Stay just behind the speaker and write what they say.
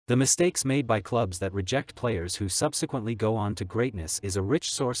The mistakes made by clubs that reject players who subsequently go on to greatness is a rich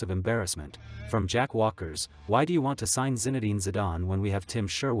source of embarrassment, from Jack Walker's "Why do you want to sign Zinedine Zidane when we have Tim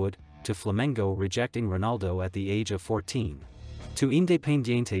Sherwood?" to Flamengo rejecting Ronaldo at the age of 14. To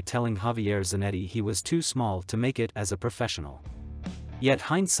Independiente telling Javier Zanetti he was too small to make it as a professional. Yet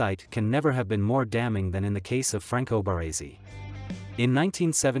hindsight can never have been more damning than in the case of Franco Baresi. In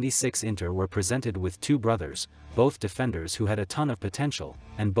 1976 Inter were presented with two brothers, both defenders who had a ton of potential,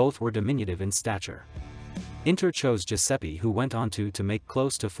 and both were diminutive in stature. Inter chose Giuseppe, who went on to make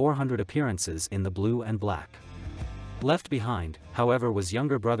close to 400 appearances in the blue and black. Left behind, however, was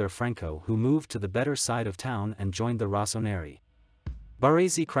younger brother Franco, who moved to the better side of town and joined the Rossoneri.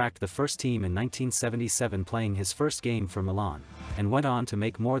 Baresi cracked the first team in 1977, playing his first game for Milan, and went on to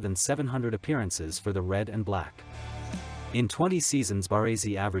make more than 700 appearances for the red and black. In 20 seasons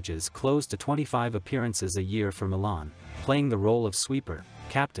Baresi averages close to 25 appearances a year for Milan, playing the role of sweeper,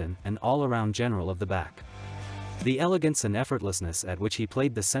 captain and all-around general of the back. The elegance and effortlessness at which he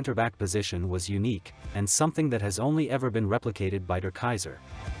played the centre-back position was unique, and something that has only ever been replicated by Der Kaiser,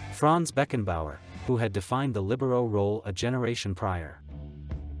 Franz Beckenbauer, who had defined the libero role a generation prior.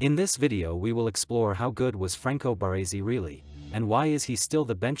 In this video we will explore how good was Franco Baresi really, and why is he still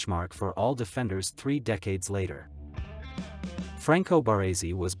the benchmark for all defenders 3 decades later. Franco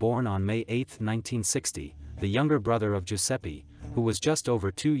Baresi was born on May 8, 1960, the younger brother of Giuseppe, who was just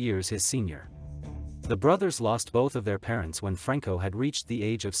over 2 years his senior. The brothers lost both of their parents when Franco had reached the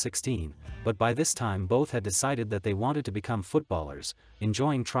age of 16, but by this time both had decided that they wanted to become footballers,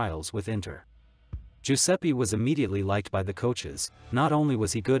 enjoying trials with Inter. Giuseppe was immediately liked by the coaches. Not only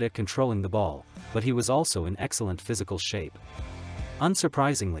was he good at controlling the ball, but he was also in excellent physical shape.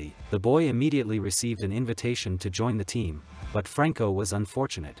 Unsurprisingly, the boy immediately received an invitation to join the team, but Franco was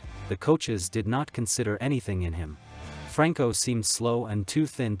unfortunate. The coaches did not consider anything in him. Franco seemed slow and too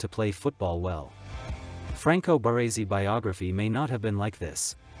thin to play football well. Franco Baresi biography may not have been like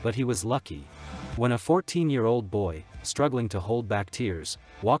this, but he was lucky. When a 14-year-old boy, struggling to hold back tears,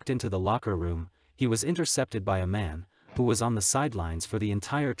 walked into the locker room, he was intercepted by a man who was on the sidelines for the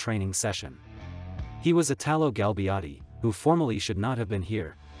entire training session. He was Italo Galbiati, who formally should not have been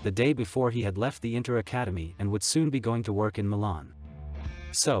here, the day before he had left the Inter Academy and would soon be going to work in Milan.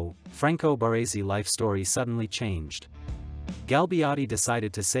 So, Franco Baresi's life story suddenly changed. Galbiati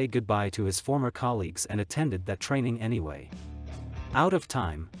decided to say goodbye to his former colleagues and attended that training anyway. Out of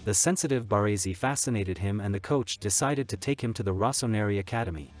time, the sensitive Baresi fascinated him and the coach decided to take him to the Rossoneri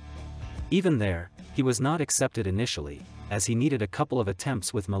Academy. Even there, he was not accepted initially, as he needed a couple of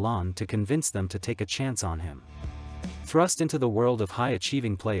attempts with Milan to convince them to take a chance on him. Thrust into the world of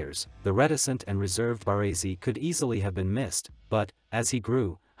high-achieving players, the reticent and reserved Baresi could easily have been missed, but, as he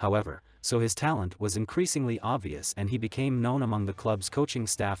grew, however, so his talent was increasingly obvious and he became known among the club's coaching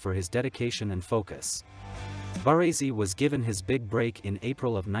staff for his dedication and focus. Baresi was given his big break in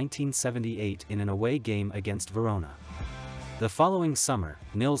April of 1978 in an away game against Verona. The following summer,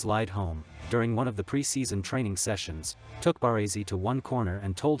 Nils Lidholm, during one of the pre-season training sessions, took Baresi to one corner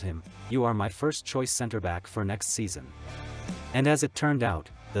and told him, "You are my first-choice centre-back for next season." And as it turned out,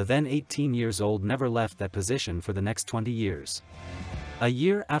 the then 18-years-old never left that position for the next 20 years. A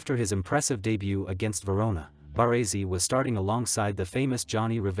year after his impressive debut against Verona, Baresi was starting alongside the famous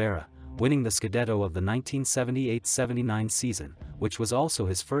Johnny Rivera, winning the Scudetto of the 1978-79 season, which was also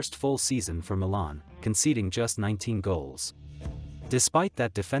his first full season for Milan, conceding just 19 goals. Despite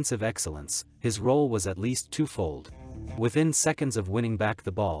that defensive excellence, his role was at least twofold. Within seconds of winning back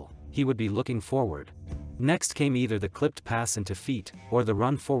the ball, he would be looking forward. Next came either the clipped pass into feet, or the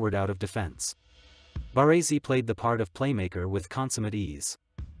run forward out of defense. Baresi played the part of playmaker with consummate ease.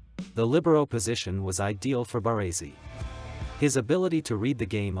 The libero position was ideal for Baresi. His ability to read the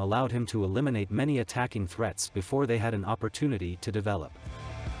game allowed him to eliminate many attacking threats before they had an opportunity to develop.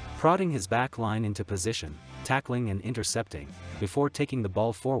 Prodding his back line into position, tackling and intercepting, before taking the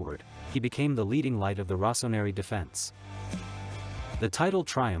ball forward, he became the leading light of the Rossoneri defense. The title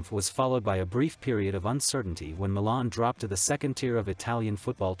triumph was followed by a brief period of uncertainty when Milan dropped to the second tier of Italian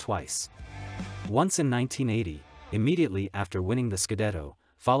football twice. Once in 1980, immediately after winning the Scudetto,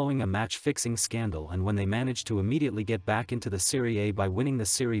 following a match-fixing scandal, and when they managed to immediately get back into the Serie A by winning the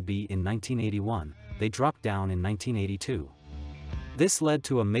Serie B in 1981, they dropped down in 1982. This led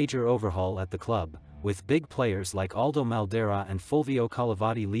to a major overhaul at the club, with big players like Aldo Maldera and Fulvio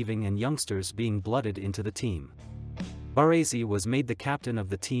Collavati leaving and youngsters being blooded into the team. Baresi was made the captain of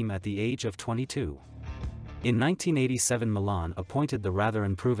the team at the age of 22. In 1987 Milan appointed the rather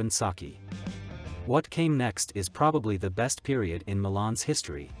unproven Sacchi. What came next is probably the best period in Milan's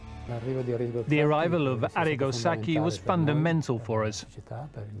history. The arrival of Arrigo Sacchi was fundamental for us,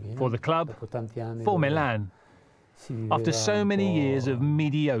 for the club, for Milan, after so many years of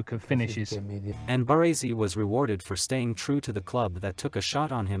mediocre finishes. And Baresi was rewarded for staying true to the club that took a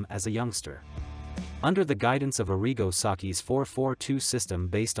shot on him as a youngster. Under the guidance of Arrigo Sacchi's 4-4-2 system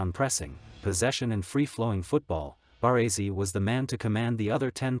based on pressing, possession and free-flowing football, Baresi was the man to command the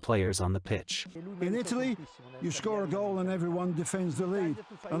other 10 players on the pitch. In Italy, you score a goal and everyone defends the lead.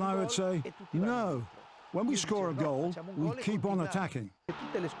 And I would say, no. When we score a goal, we keep on attacking.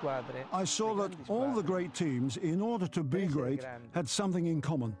 I saw that all the great teams, in order to be great, had something in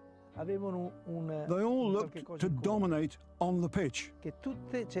common. They all looked to dominate on the pitch,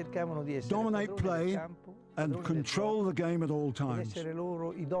 dominate play, and control the game at all times.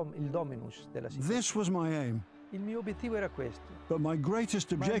 This was my aim. But my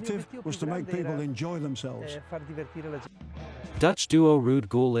greatest objective was to make people enjoy themselves. Dutch duo Ruud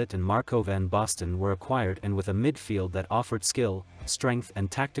Gullit and Marco van Basten were acquired, and with a midfield that offered skill, strength and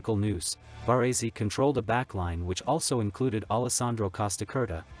tactical nous, Baresi controlled a backline which also included Alessandro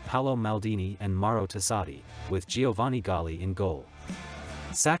Costacurta, Paolo Maldini and Mauro Tassati, with Giovanni Galli in goal.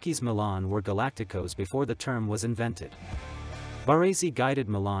 Sacchi's Milan were Galacticos before the term was invented. Baresi guided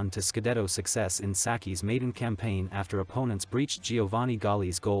Milan to Scudetto success in Sacchi's maiden campaign after opponents breached Giovanni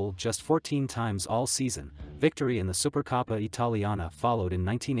Galli's goal just 14 times all season. Victory in the Supercoppa Italiana followed in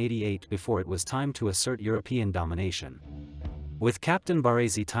 1988 before it was time to assert European domination. With Captain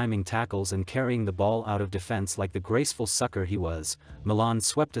Baresi timing tackles and carrying the ball out of defense like the graceful sucker he was, Milan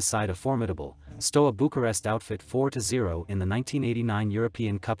swept aside a formidable Stoa Bucharest outfit 4-0 in the 1989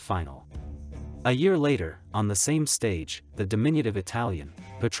 European Cup final. A year later, on the same stage, the diminutive Italian,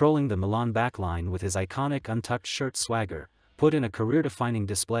 patrolling the Milan backline with his iconic untucked shirt swagger, put in a career-defining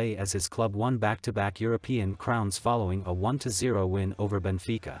display as his club won back-to-back European crowns following a 1-0 win over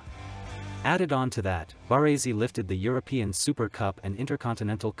Benfica. Added on to that, Baresi lifted the European Super Cup and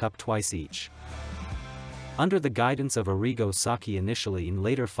Intercontinental Cup twice each. Under the guidance of Arrigo Sacchi initially and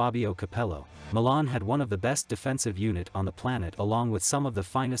later Fabio Capello, Milan had one of the best defensive unit on the planet along with some of the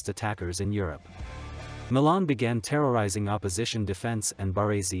finest attackers in Europe. Milan began terrorizing opposition defense and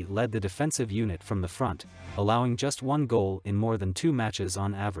Baresi led the defensive unit from the front, allowing just one goal in more than 2 matches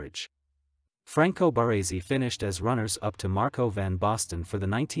on average. Franco Baresi finished as runners-up to Marco van Basten for the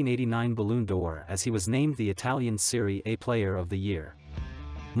 1989 Ballon d'Or as he was named the Italian Serie A Player of the Year.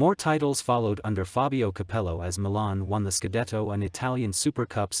 More titles followed under Fabio Capello as Milan won the Scudetto and Italian Super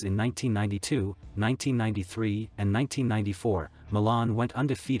Cups in 1992, 1993 and 1994. Milan went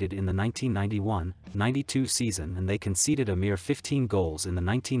undefeated in the 1991-92 season and they conceded a mere 15 goals in the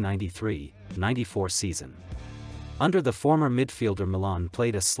 1993-94 season. Under the former midfielder, Milan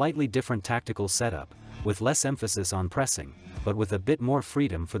played a slightly different tactical setup, with less emphasis on pressing, but with a bit more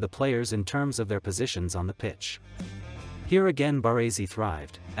freedom for the players in terms of their positions on the pitch. Here again Baresi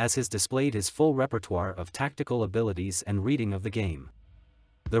thrived, as he displayed his full repertoire of tactical abilities and reading of the game.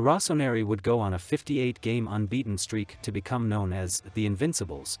 The Rossoneri would go on a 58-game unbeaten streak to become known as the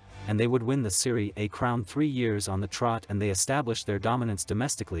Invincibles, and they would win the Serie A crown 3 years on the trot, and they established their dominance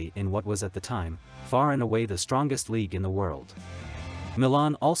domestically in what was at the time, far and away the strongest league in the world.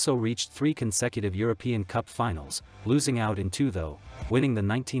 Milan also reached 3 consecutive European Cup finals, losing out in 2 though, winning the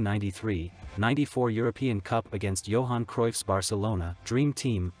 1993-94 European Cup against Johan Cruyff's Barcelona Dream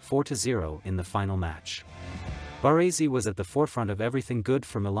Team 4-0 in the final match. Baresi was at the forefront of everything good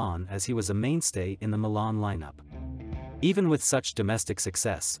for Milan as he was a mainstay in the Milan lineup. Even with such domestic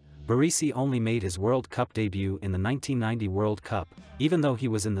success, Baresi only made his World Cup debut in the 1990 World Cup, even though he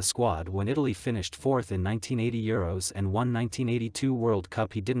was in the squad when Italy finished 4th in 1980 Euros and won 1982 World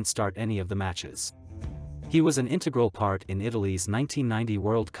Cup. He didn't start any of the matches. He was an integral part in Italy's 1990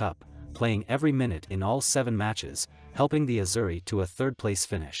 World Cup, playing every minute in all 7 matches, helping the Azzurri to a 3rd-place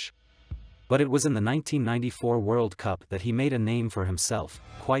finish. But it was in the 1994 World Cup that he made a name for himself,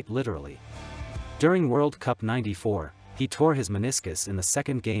 quite literally. During World Cup '94, he tore his meniscus in the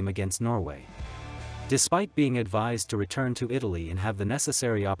 2nd game against Norway. Despite being advised to return to Italy and have the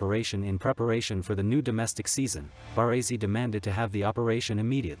necessary operation in preparation for the new domestic season, Baresi demanded to have the operation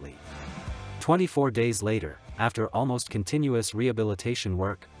immediately. 24 days later, after almost continuous rehabilitation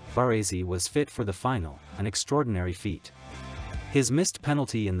work, Baresi was fit for the final, an extraordinary feat. His missed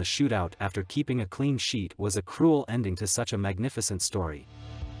penalty in the shootout after keeping a clean sheet was a cruel ending to such a magnificent story.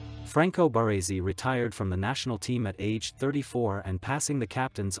 Franco Baresi retired from the national team at age 34 and passing the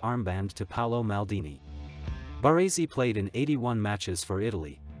captain's armband to Paolo Maldini. Baresi played in 81 matches for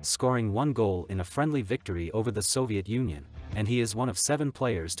Italy, scoring 1 goal in a friendly victory over the Soviet Union, and he is one of 7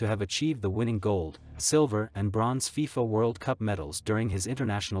 players to have achieved the winning gold, silver and bronze FIFA World Cup medals during his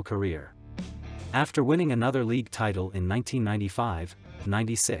international career. After winning another league title in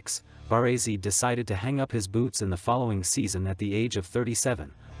 1995-96, Baresi decided to hang up his boots in the following season at the age of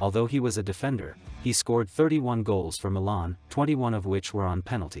 37. Although he was a defender, he scored 31 goals for Milan, 21 of which were on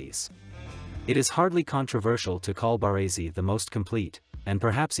penalties. It is hardly controversial to call Baresi the most complete, and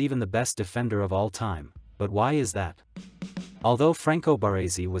perhaps even the best defender of all time, but why is that? Although Franco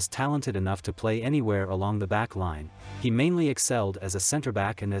Baresi was talented enough to play anywhere along the back line, he mainly excelled as a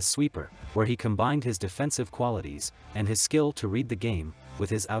centre-back and as sweeper, where he combined his defensive qualities, and his skill to read the game,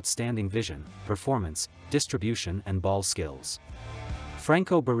 with his outstanding vision, performance, distribution and ball skills.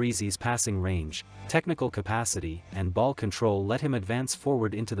 Franco Baresi's passing range, technical capacity and ball control let him advance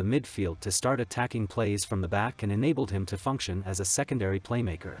forward into the midfield to start attacking plays from the back and enabled him to function as a secondary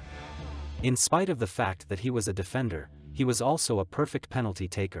playmaker. In spite of the fact that he was a defender, he was also a perfect penalty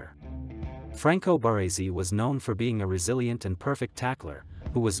taker. Franco Baresi was known for being a resilient and perfect tackler,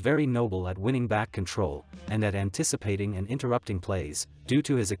 who was very noble at winning back control, and at anticipating and interrupting plays, due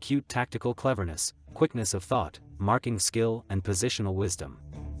to his acute tactical cleverness, quickness of thought, marking skill and positional wisdom.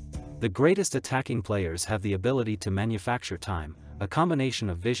 The greatest attacking players have the ability to manufacture time, a combination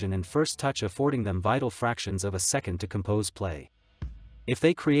of vision and first touch affording them vital fractions of a second to compose play. If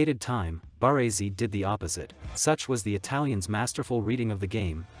they created time, Baresi did the opposite. Such was the Italian's masterful reading of the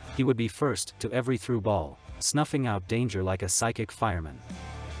game, he would be first to every through ball, snuffing out danger like a psychic fireman.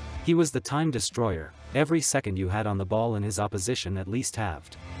 He was the time destroyer, every second you had on the ball and his opposition at least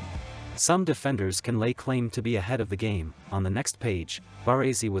halved. Some defenders can lay claim to be ahead of the game. On the next page,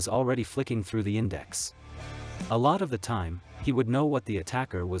 Baresi was already flicking through the index. A lot of the time, he would know what the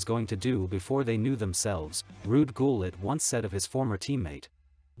attacker was going to do before they knew themselves, Ruud Gullit once said of his former teammate.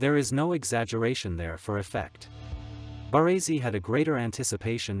 There is no exaggeration there for effect. Baresi had a greater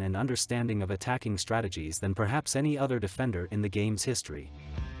anticipation and understanding of attacking strategies than perhaps any other defender in the game's history.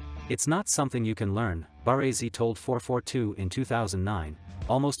 It's not something you can learn, Baresi told 442 in 2009,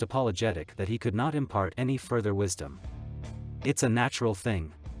 almost apologetic that he could not impart any further wisdom. It's a natural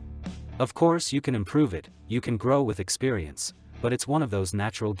thing. Of course you can improve it, you can grow with experience, but it's one of those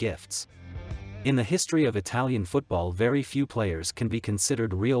natural gifts. In the history of Italian football, very few players can be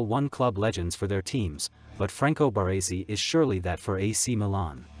considered real one-club legends for their teams, but Franco Baresi is surely that for AC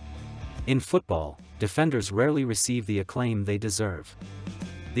Milan. In football, defenders rarely receive the acclaim they deserve.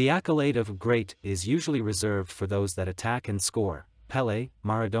 The accolade of great is usually reserved for those that attack and score. Pelé,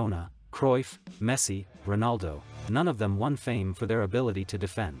 Maradona, Cruyff, Messi, Ronaldo, none of them won fame for their ability to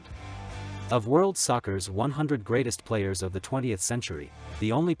defend. Of world soccer's 100 greatest players of the 20th century,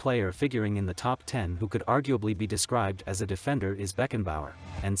 the only player figuring in the top 10 who could arguably be described as a defender is Beckenbauer,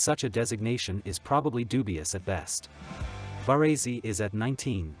 and such a designation is probably dubious at best. Baresi is at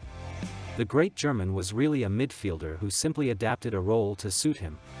 19. The great German was really a midfielder who simply adapted a role to suit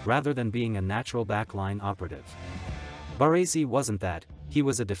him, rather than being a natural backline operative. Baresi wasn't that, he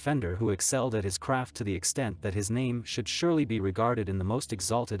was a defender who excelled at his craft to the extent that his name should surely be regarded in the most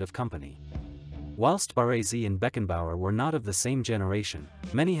exalted of company. Whilst Baresi and Beckenbauer were not of the same generation,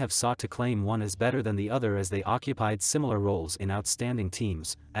 many have sought to claim one as better than the other as they occupied similar roles in outstanding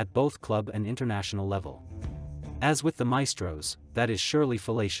teams, at both club and international level. As with the maestros, that is surely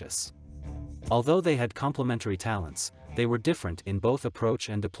fallacious. Although they had complementary talents, they were different in both approach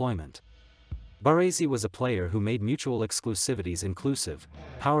and deployment. Baresi was a player who made mutual exclusivities inclusive,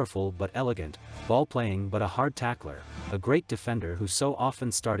 powerful but elegant, ball-playing but a hard tackler, a great defender who so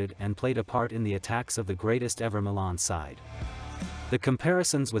often started and played a part in the attacks of the greatest ever Milan side. The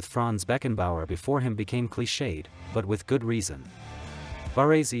comparisons with Franz Beckenbauer before him became cliched, but with good reason.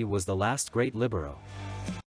 Baresi was the last great libero,